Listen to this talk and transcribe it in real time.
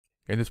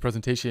In this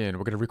presentation,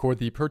 we're going to record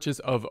the purchase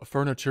of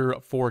furniture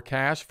for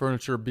cash,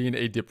 furniture being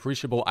a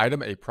depreciable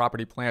item, a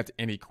property, plant,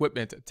 and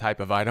equipment type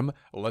of item.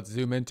 Let's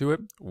zoom into it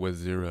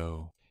with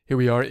Xero. Here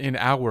we are in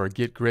our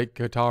Get Great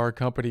Guitar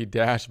Company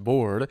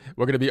dashboard.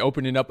 We're going to be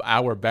opening up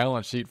our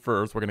balance sheet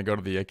first. We're going to go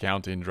to the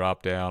accounting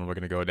drop down. We're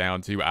going to go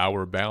down to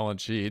our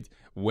balance sheet.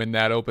 When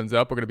that opens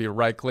up, we're going to be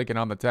right-clicking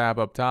on the tab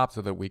up top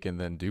so that we can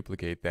then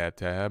duplicate that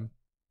tab.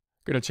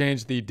 Going to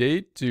change the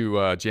date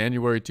to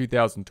January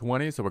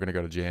 2020, so we're going to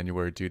go to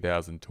January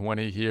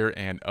 2020 here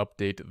and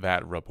update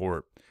that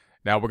report.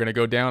 Now we're going to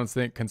go down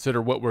and consider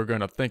what we're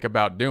going to think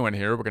about doing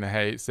here. We're going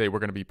to say we're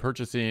going to be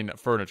purchasing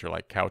furniture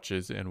like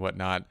couches and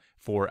whatnot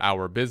for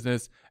our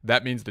business.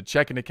 That means the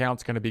checking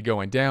account's going to be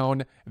going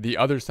down. The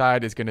other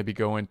side is going to be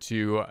going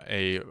to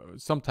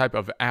some type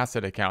of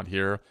asset account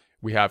here.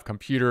 We have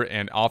computer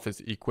and office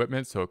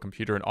equipment. So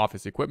computer and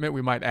office equipment,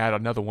 we might add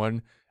another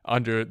one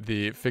under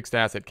the fixed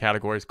asset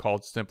categories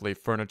called simply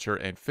furniture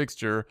and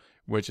fixture,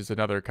 which is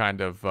another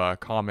kind of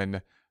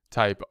common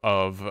type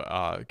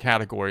of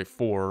category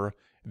for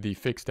the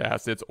fixed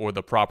assets or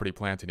the property,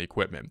 plant, and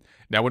equipment.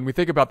 Now, when we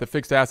think about the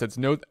fixed assets,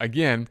 note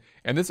again,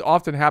 and this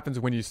often happens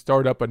when you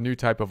start up a new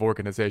type of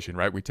organization,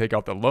 right? We take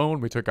out the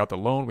loan,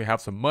 we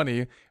have some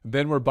money,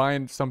 then we're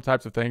buying some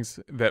types of things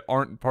that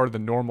aren't part of the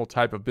normal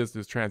type of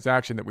business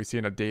transaction that we see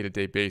on a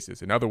day-to-day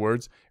basis. In other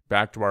words,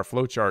 back to our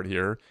flow chart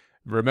here,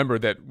 remember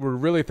that we're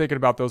really thinking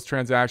about those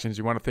transactions.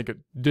 You want to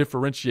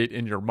differentiate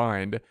in your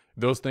mind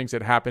those things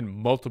that happen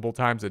multiple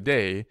times a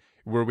day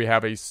where we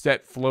have a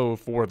set flow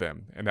for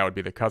them. And that would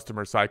be the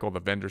customer cycle,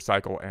 the vendor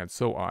cycle, and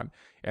so on.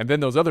 And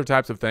then those other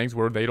types of things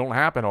where they don't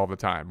happen all the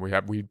time. We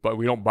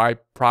don't buy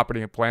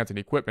property and plant and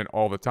equipment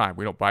all the time.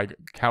 We don't buy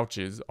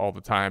couches all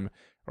the time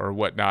or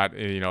whatnot,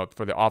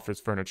 for the office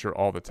furniture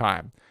all the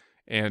time.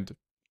 And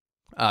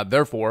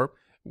therefore,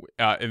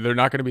 they're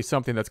not going to be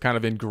something that's kind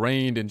of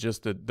ingrained in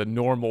just the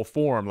normal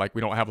form. Like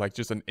we don't have like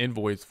just an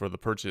invoice for the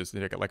purchase,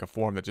 like a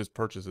form that just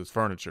purchases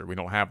furniture. We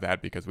don't have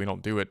that because we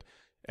don't do it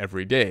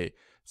every day.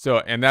 So,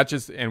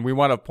 and we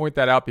want to point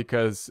that out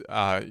because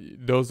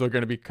those are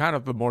going to be kind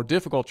of the more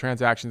difficult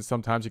transactions.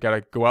 Sometimes you got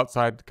to go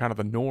outside kind of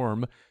the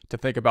norm to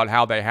think about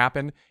how they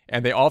happen.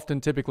 And they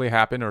often typically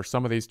happen, or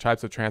some of these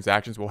types of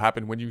transactions will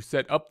happen when you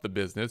set up the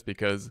business,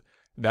 because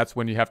that's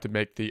when you have to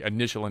make the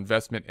initial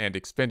investment and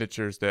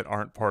expenditures that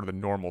aren't part of the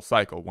normal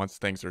cycle. Once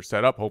things are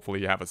set up,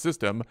 hopefully you have a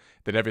system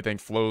that everything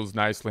flows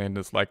nicely in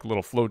this like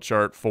little flow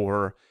chart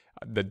for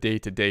the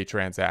day-to-day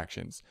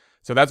transactions.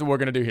 So that's what we're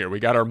going to do here. We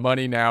got our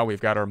money now.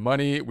 We've got our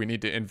money. We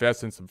need to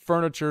invest in some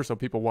furniture. So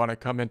people want to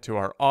come into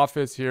our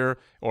office here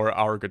or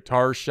our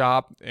guitar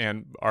shop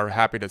and are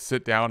happy to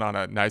sit down on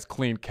a nice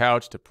clean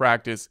couch to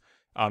practice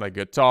on a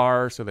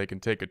guitar so they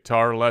can take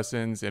guitar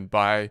lessons and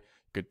buy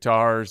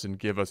guitars and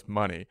give us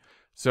money.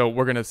 So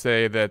we're going to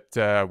say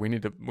that we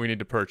need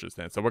to purchase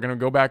that. So we're going to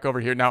go back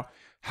over here. Now,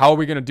 how are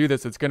we going to do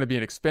this? It's going to be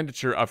an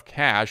expenditure of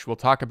cash. We'll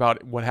talk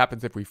about what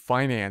happens if we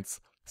finance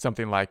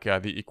something like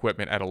the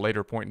equipment at a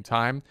later point in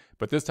time.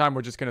 But this time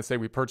we're just going to say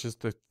we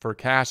purchased it for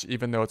cash,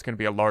 even though it's going to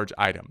be a large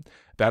item.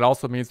 That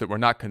also means that we're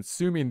not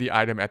consuming the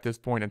item at this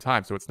point in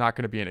time. So it's not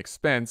going to be an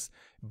expense,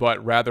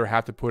 but rather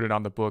have to put it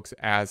on the books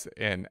as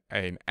an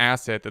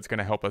asset that's going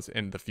to help us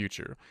in the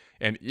future.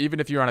 And even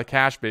if you're on a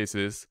cash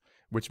basis,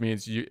 which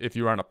means if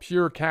you're on a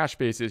pure cash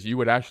basis, you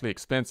would actually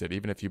expense it,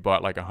 even if you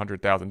bought like a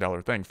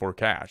 $100,000 thing for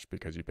cash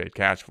because you paid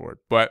cash for it.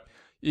 But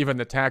even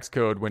the tax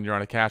code, when you're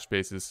on a cash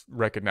basis,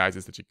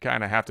 recognizes that you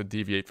kind of have to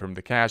deviate from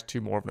the cash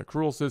to more of an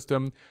accrual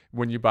system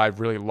when you buy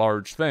really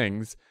large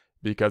things,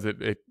 because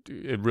it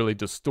really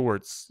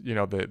distorts,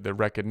 the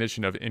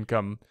recognition of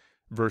income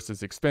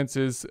versus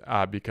expenses,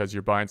 because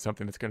you're buying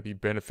something that's going to be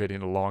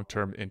benefiting the long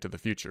term into the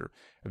future.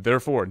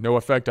 Therefore, no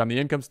effect on the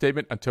income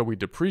statement until we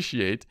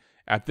depreciate.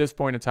 At this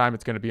point in time,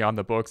 it's going to be on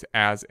the books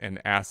as an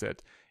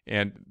asset.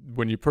 And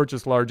when you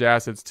purchase large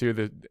assets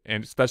too,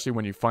 and especially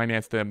when you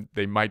finance them,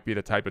 they might be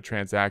the type of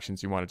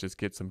transactions you want to just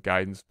get some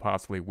guidance,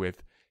 possibly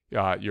with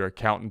your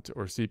accountant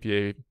or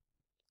CPA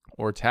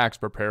or tax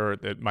preparer,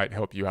 that might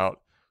help you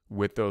out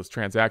with those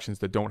transactions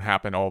that don't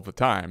happen all the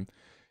time.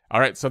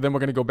 All right, so then we're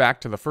going to go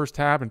back to the first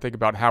tab and think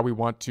about how we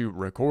want to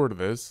record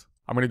this.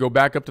 I'm going to go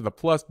back up to the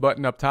plus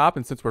button up top,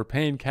 and since we're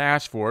paying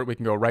cash for it, we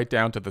can go right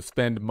down to the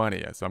spend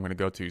money. So I'm going to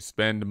go to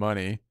spend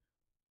money.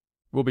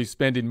 We'll be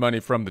spending money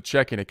from the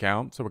checking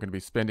account, so we're going to be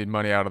spending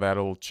money out of that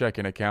old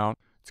checking account.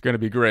 It's going to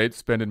be great.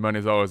 Spending money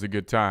is always a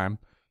good time.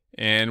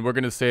 And we're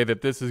going to say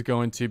that this is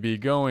going to be I'm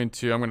going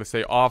to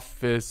say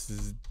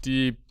Office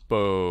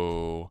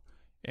Depot.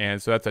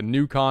 And so that's a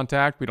new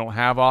contact. We don't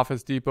have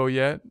Office Depot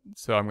yet,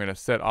 so I'm going to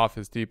set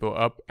Office Depot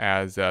up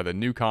as the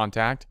new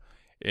contact.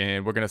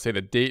 And we're going to say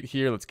the date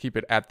here. Let's keep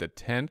it at the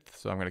 10th.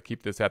 So I'm going to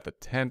keep this at the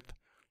 10th.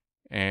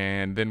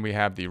 And then we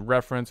have the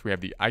reference. We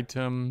have the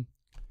item.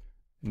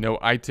 No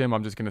item.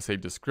 I'm just going to say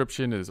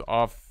description is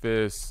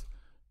office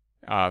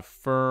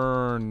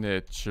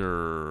furniture,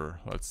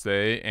 let's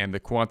say. And the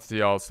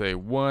quantity, I'll say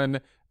 1.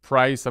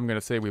 Price, I'm going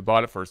to say we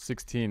bought it for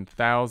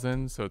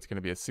 $16,000. So it's going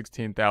to be a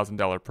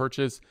 $16,000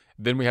 purchase.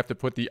 Then we have to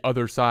put the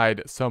other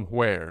side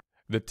somewhere.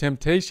 The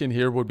temptation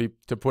here would be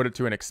to put it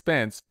to an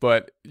expense,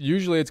 but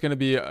usually it's going to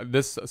be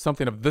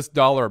something of this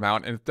dollar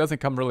amount, and it doesn't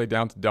come really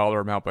down to dollar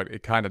amount, but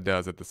it kind of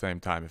does at the same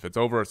time. If it's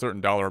over a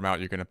certain dollar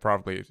amount,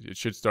 it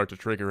should start to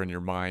trigger in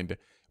your mind,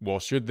 well,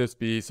 should this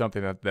be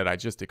something that I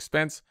just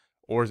expense,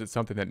 or is it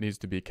something that needs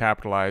to be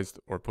capitalized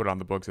or put on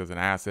the books as an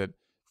asset,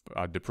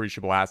 a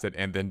depreciable asset,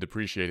 and then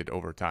depreciated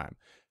over time?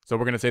 So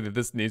we're going to say that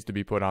this needs to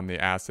be put on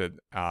the asset,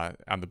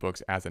 on the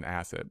books as an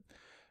asset.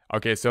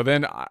 Okay, so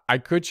then I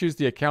could choose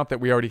the account that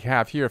we already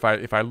have here.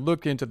 If I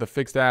look into the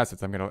fixed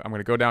assets, I'm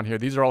gonna go down here.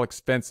 These are all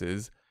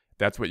expenses.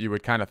 That's what you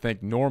would kind of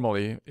think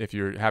normally if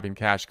you're having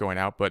cash going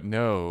out, but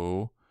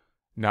no,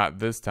 not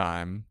this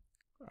time.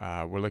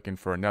 We're looking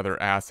for another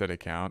asset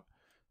account.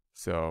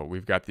 So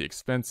we've got the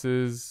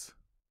expenses,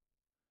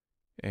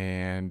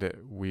 and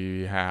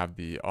we have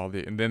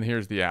and then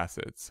here's the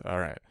assets. All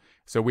right.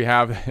 So we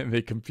have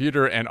the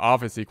computer and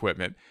office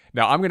equipment.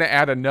 Now I'm going to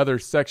add another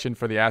section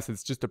for the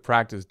assets just to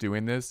practice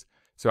doing this.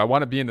 So I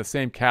want to be in the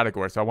same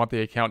category. So I want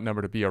the account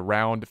number to be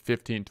around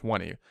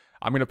 1520.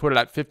 I'm going to put it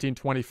at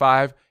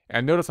 1525.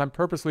 And notice I'm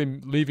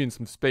purposely leaving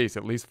some space,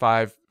 at least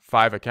five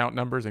account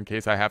numbers in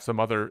case I have some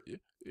other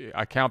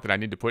account that I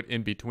need to put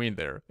in between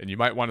there. And you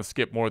might want to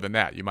skip more than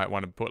that. You might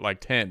want to put like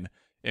 10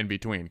 in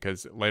between,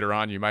 because later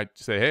on you might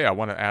say, hey, I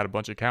want to add a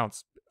bunch of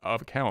accounts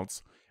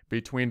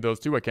between those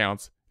two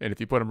accounts. And if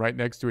you put them right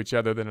next to each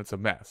other, then it's a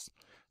mess.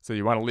 So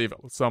you want to leave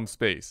some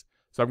space.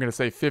 So I'm going to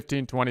say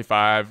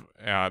 1525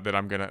 that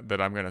I'm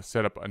gonna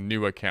set up a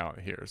new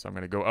account here. So I'm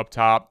going to go up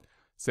top,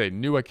 say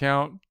new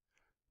account,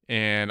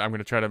 and I'm going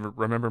to try to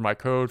remember my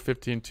code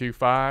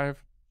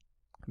 1525.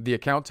 The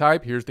account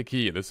type, here's the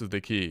key. This is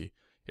the key.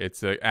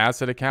 It's an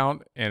asset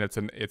account, and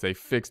it's a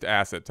fixed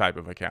asset type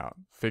of account.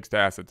 Fixed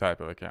asset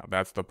type of account.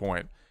 That's the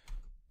point.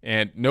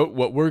 And note,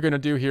 what we're going to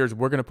do here is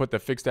we're going to put the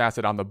fixed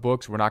asset on the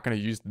books. We're not going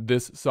to use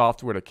this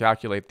software to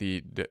calculate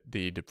the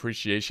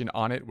depreciation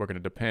on it. We're going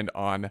to depend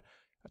on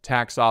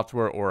tax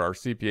software or our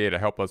CPA to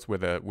help us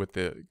with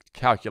the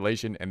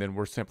calculation, and then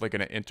we're simply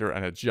going to enter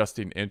an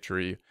adjusting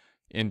entry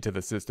into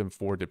the system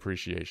for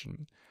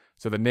depreciation.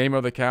 So the name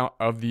of the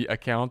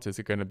account is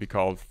going to be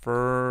called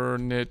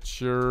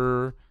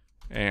Furniture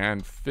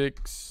and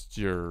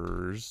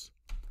Fixtures.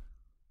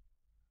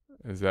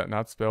 Is that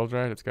not spelled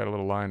right? It's got a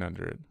little line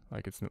under it,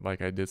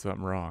 like I did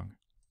something wrong.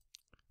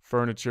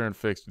 Furniture and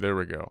Fixtures. There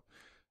we go.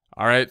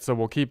 All right, so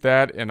we'll keep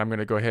that, and I'm going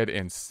to go ahead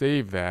and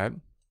save that.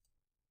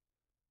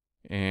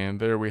 And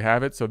there we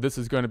have it. So this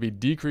is going to be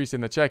decreased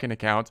in the checking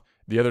account,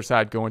 the other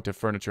side going to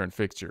Furniture and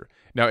Fixture.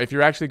 Now, if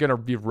you're actually going to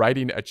be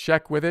writing a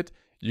check with it,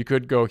 you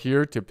could go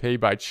here to Pay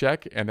by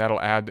Check, and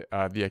that'll add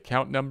the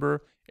account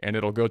number. And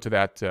it'll go to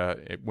that,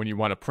 when you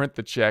want to print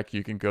the check,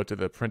 you can go to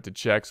the printed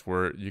checks,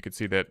 where you can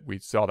see that we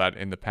saw that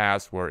in the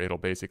past, where it'll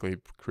basically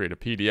create a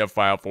PDF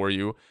file for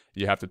you.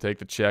 You have to take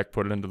the check,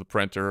 put it into the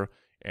printer,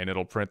 and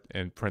it'll print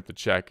the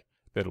check.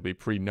 That'll be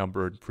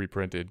pre-numbered,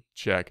 pre-printed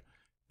check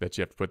that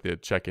you have to put the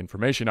check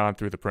information on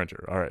through the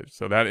printer. All right,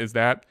 so that is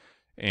that.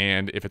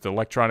 And if it's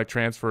electronic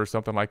transfer or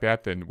something like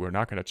that, then we're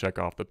not going to check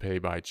off the pay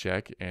by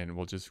check, and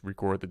we'll just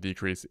record the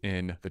decrease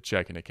in the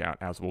checking account,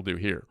 as we'll do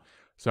here.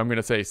 So I'm going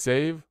to say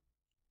save.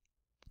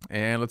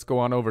 And let's go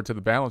on over to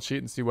the balance sheet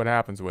and see what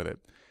happens with it.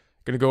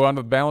 Going to go on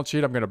to the balance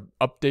sheet. I'm going to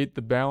update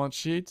the balance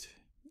sheet.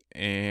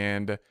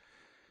 And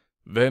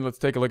then let's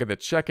take a look at the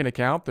checking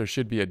account. There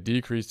should be a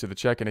decrease to the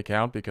checking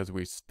account because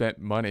we spent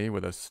money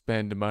with a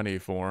spend money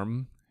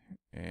form.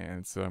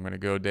 And so I'm going to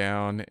go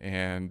down,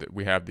 and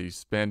we have the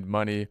spend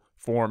money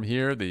form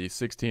here, the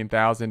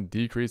 16,000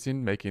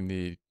 decreasing, making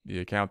the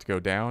account go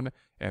down.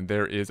 And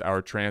there is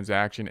our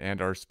transaction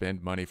and our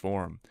spend money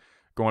form.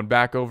 Going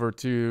back over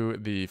to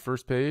the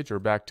first page, or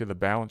back to the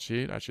balance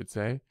sheet, I should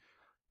say,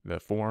 the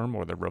form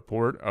or the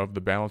report of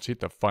the balance sheet,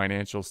 the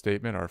financial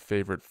statement, our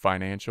favorite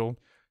financial.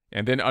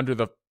 And then under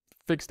the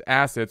fixed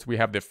assets, we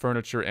have the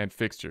furniture and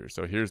fixtures.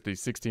 So here's the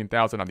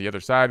 16,000 on the other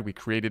side. We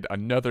created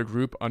another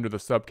group under the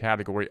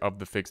subcategory of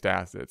the fixed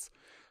assets.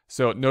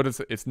 So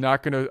notice it's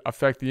not going to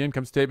affect the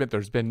income statement.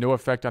 There's been no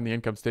effect on the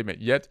income statement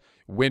yet.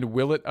 When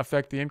will it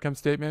affect the income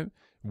statement?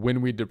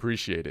 When we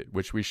depreciate it,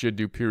 which we should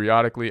do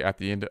periodically at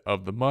the end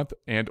of the month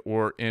and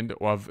or end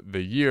of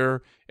the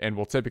year. And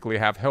we'll typically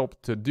have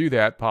help to do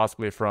that,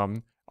 possibly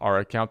from our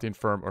accounting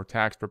firm or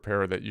tax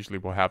preparer that usually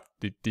will have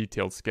the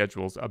detailed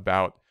schedules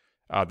about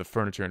the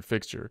furniture and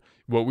fixture.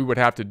 What we would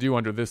have to do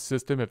under this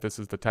system, if this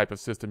is the type of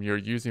system you're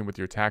using with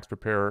your tax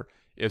preparer,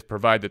 is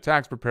provide the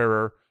tax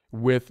preparer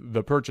with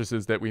the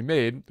purchases that we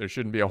made. There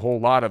shouldn't be a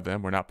whole lot of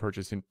them. We're not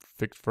purchasing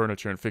fixed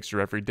furniture and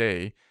fixture every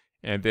day.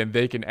 And then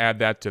they can add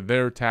that to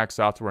their tax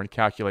software and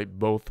calculate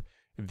both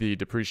the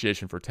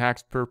depreciation for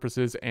tax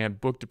purposes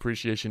and book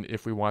depreciation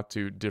if we want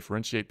to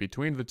differentiate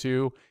between the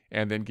two,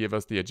 and then give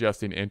us the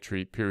adjusting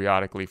entry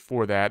periodically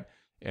for that.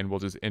 And we'll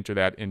just enter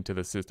that into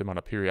the system on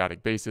a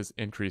periodic basis,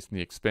 increasing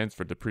the expense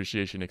for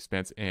depreciation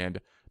expense and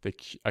the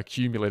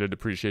accumulated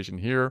depreciation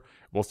here.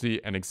 We'll see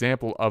an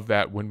example of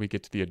that when we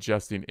get to the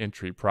adjusting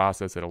entry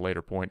process at a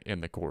later point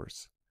in the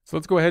course. So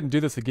let's go ahead and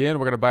do this again.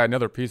 We're going to buy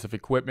another piece of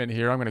equipment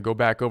here. I'm going to go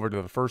back over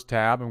to the first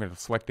tab. I'm going to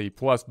select the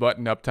plus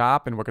button up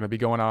top, and we're going to be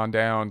going on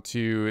down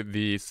to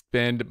the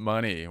spend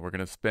money. We're going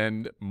to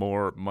spend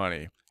more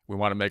money. We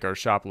want to make our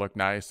shop look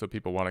nice so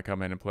people want to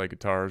come in and play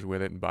guitars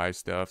with it and buy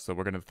stuff. So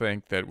we're going to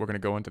think that we're going to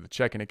go into the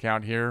checking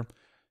account here,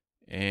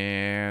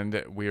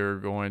 and we're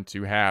going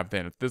to have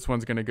then, this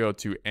one's going to go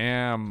to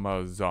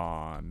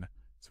Amazon.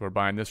 So we're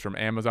buying this from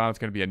Amazon. It's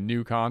going to be a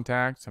new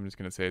contact. So I'm just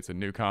going to say it's a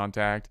new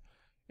contact.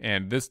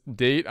 And this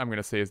date, I'm going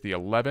to say is the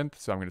 11th.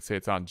 So I'm going to say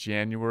it's on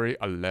January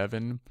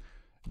 11,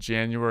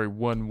 January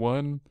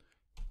 1/1.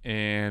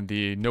 And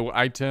the no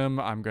item,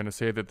 I'm going to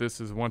say that this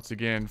is once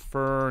again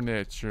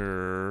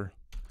furniture.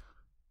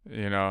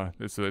 You know,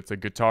 it's a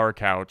guitar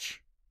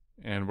couch.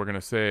 And we're going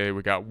to say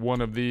we got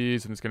one of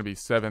these, and it's going to be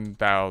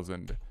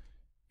 7,000.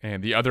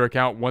 And the other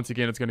account, once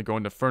again, it's going to go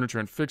into furniture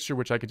and fixture,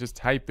 which I could just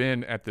type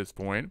in at this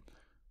point.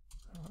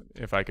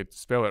 If I could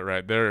spell it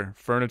right there,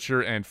 furniture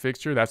and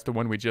fixture, that's the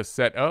one we just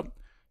set up.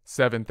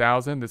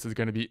 7,000. This is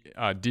going to be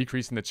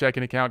decreasing the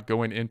checking account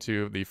going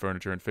into the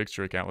furniture and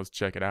fixture account. Let's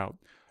check it out.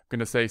 I'm going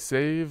to say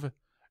save. I'm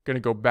going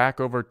to go back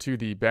over to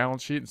the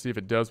balance sheet and see if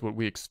it does what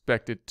we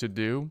expect it to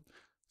do.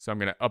 So I'm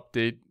going to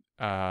update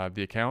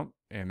the account,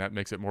 and that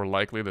makes it more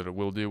likely that it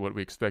will do what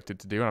we expect it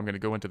to do. And I'm going to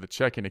go into the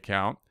checking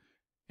account,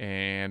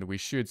 and we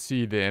should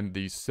see then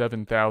the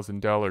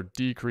 $7,000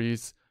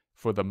 decrease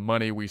for the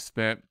money we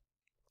spent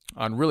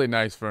on really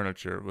nice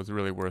furniture. It was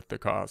really worth the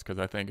cost because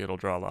I think it'll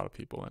draw a lot of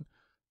people in.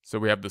 So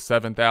we have the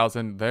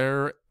 7,000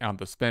 there on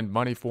the spend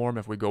money form.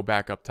 If we go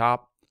back up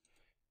top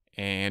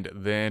and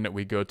then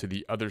we go to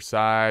the other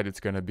side, it's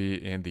going to be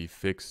in the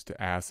fixed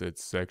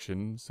assets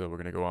section. So we're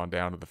going to go on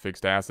down to the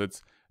fixed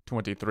assets,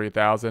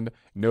 23,000.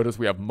 Notice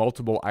we have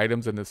multiple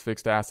items in this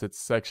fixed assets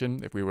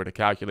section. If we were to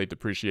calculate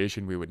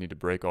depreciation, we would need to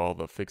break all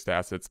the fixed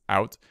assets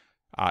out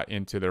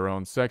into their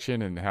own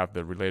section and have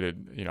the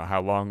related, you know,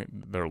 how long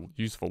their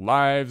useful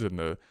lives and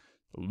the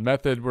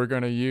method we're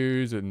going to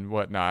use and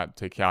whatnot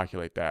to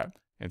calculate that.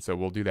 And so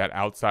we'll do that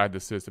outside the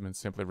system and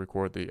simply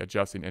record the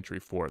adjusting entry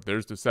for it.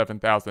 There's the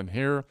 7,000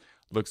 here.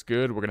 Looks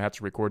good. We're going to have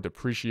to record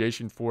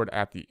depreciation for it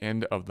at the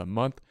end of the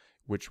month,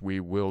 which we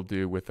will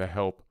do with the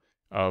help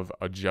of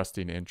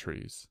adjusting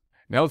entries.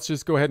 Now let's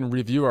just go ahead and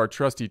review our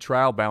trusty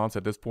trial balance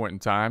at this point in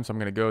time. So I'm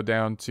going to go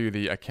down to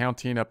the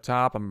accounting up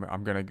top.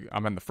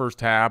 I'm in the first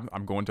tab.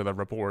 I'm going to the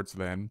reports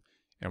then.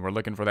 And we're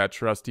looking for that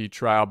trusty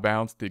trial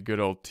balance, the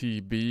good old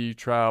TB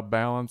trial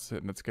balance,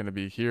 and it's going to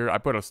be here. I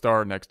put a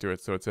star next to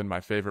it, so it's in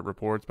my favorite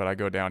reports, but I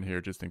go down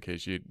here just in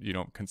case you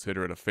don't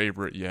consider it a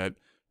favorite yet.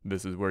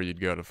 This is where you'd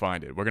go to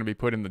find it. We're going to be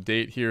putting the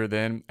date here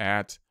then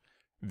at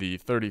the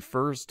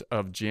 31st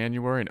of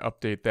January and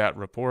update that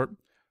report.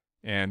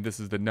 And this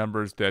is the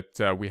numbers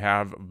that we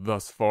have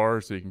thus far,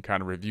 so you can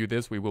kind of review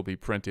this. We will be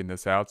printing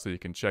this out so you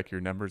can check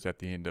your numbers at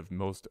the end of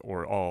most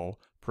or all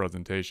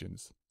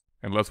presentations.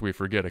 Unless we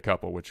forget a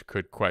couple, which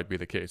could quite be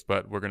the case.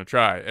 But we're going to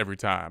try every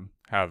time.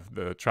 Have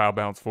the trial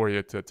balance for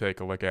you to take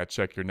a look at,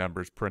 check your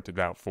numbers printed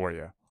out for you.